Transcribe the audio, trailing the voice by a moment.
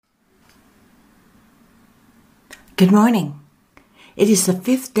Good morning. It is the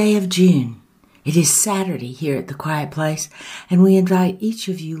 5th day of June. It is Saturday here at the Quiet Place, and we invite each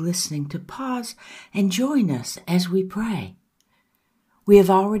of you listening to pause and join us as we pray. We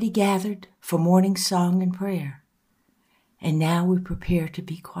have already gathered for morning song and prayer, and now we prepare to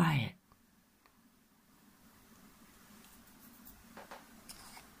be quiet.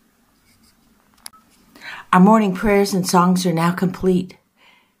 Our morning prayers and songs are now complete,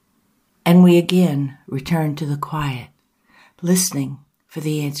 and we again return to the quiet, listening for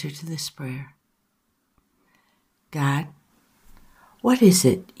the answer to this prayer. God, what is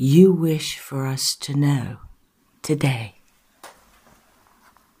it you wish for us to know today?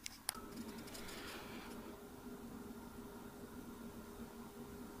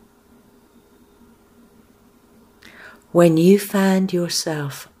 When you find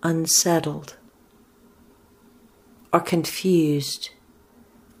yourself unsettled or confused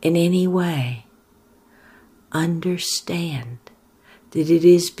in any way, understand that it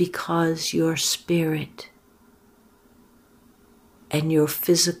is because your spirit and your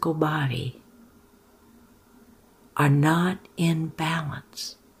physical body are not in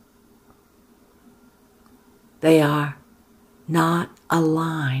balance. They are not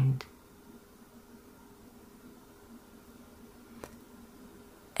aligned.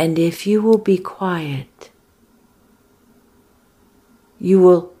 And if you will be quiet, you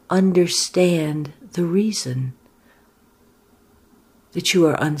will understand the reason that you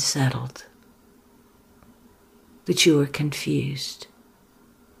are unsettled, that you are confused.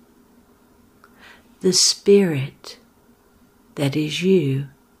 The spirit that is you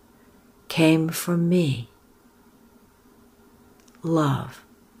came from me, love.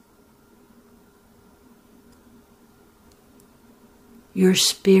 Your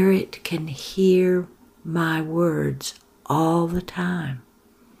spirit can hear my words all the time.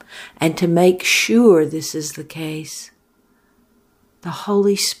 And to make sure this is the case, the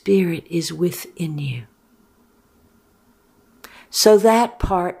Holy Spirit is within you. So that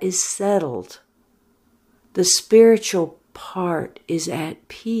part is settled. The spiritual part is at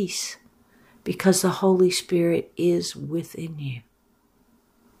peace because the Holy Spirit is within you.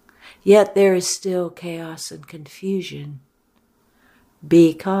 Yet there is still chaos and confusion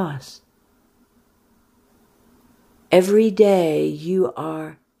because every day you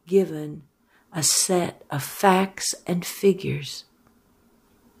are given a set of facts and figures,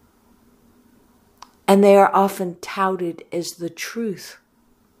 and they are often touted as the truth.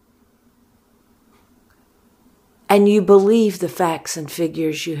 And you believe the facts and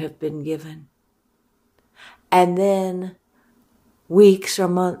figures you have been given. And then, weeks or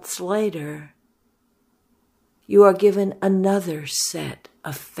months later, you are given another set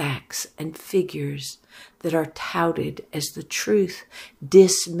of facts and figures that are touted as the truth,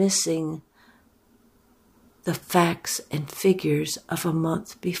 dismissing the facts and figures of a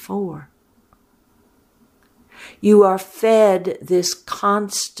month before. You are fed this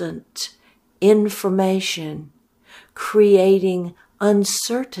constant information, creating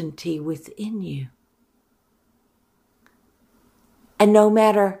uncertainty within you. And no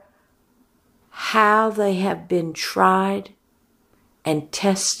matter how they have been tried and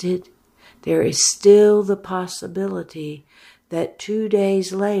tested, there is still the possibility that 2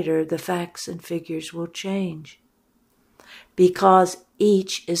 days later the facts and figures will change, because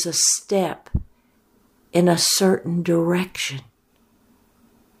each is a step in a certain direction.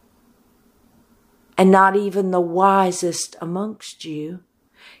 And not even the wisest amongst you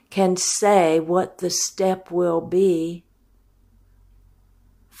can say what the step will be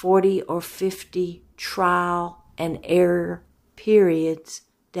 40 or 50 trial and error periods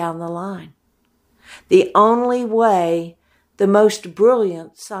down the line. The only way the most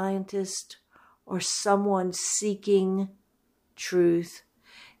brilliant scientist or someone seeking truth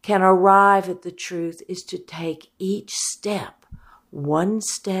can arrive at the truth is to take each step, one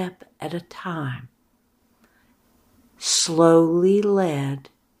step at a time, slowly led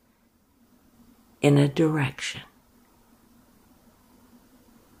in a direction.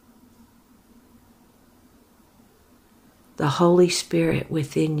 The Holy Spirit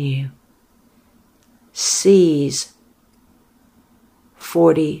within you sees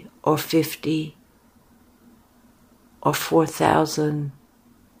 40 or 50 or 4,000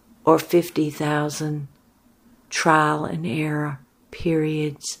 or 50,000 trial and error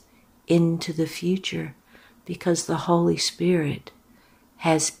periods into the future, because the Holy Spirit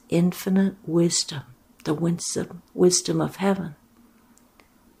has infinite wisdom, the wisdom of heaven.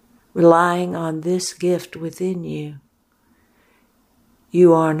 Relying on this gift within you,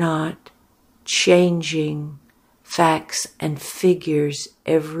 you are not changing facts and figures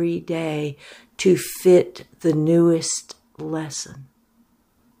every day to fit the newest lesson.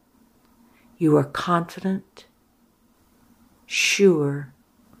 You are confident, sure,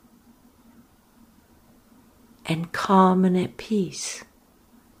 and calm and at peace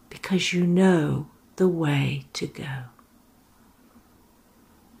because you know the way to go.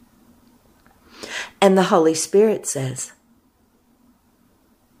 And the Holy Spirit says,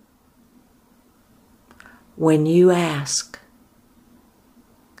 when you ask,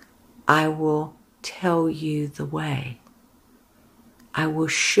 I will tell you the way. I will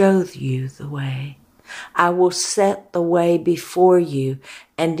show you the way. I will set the way before you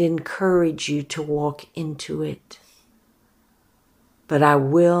and encourage you to walk into it. But I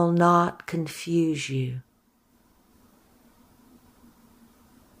will not confuse you.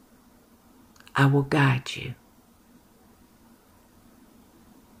 I will guide you.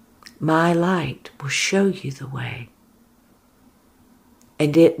 My light will show you the way.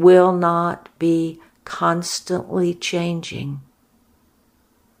 And it will not be constantly changing.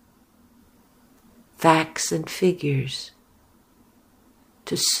 Facts and figures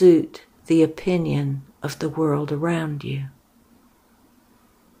to suit the opinion of the world around you.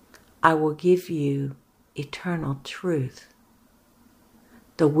 I will give you eternal truth,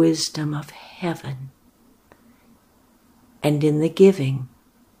 the wisdom of heaven, and in the giving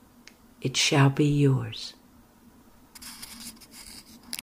it shall be yours.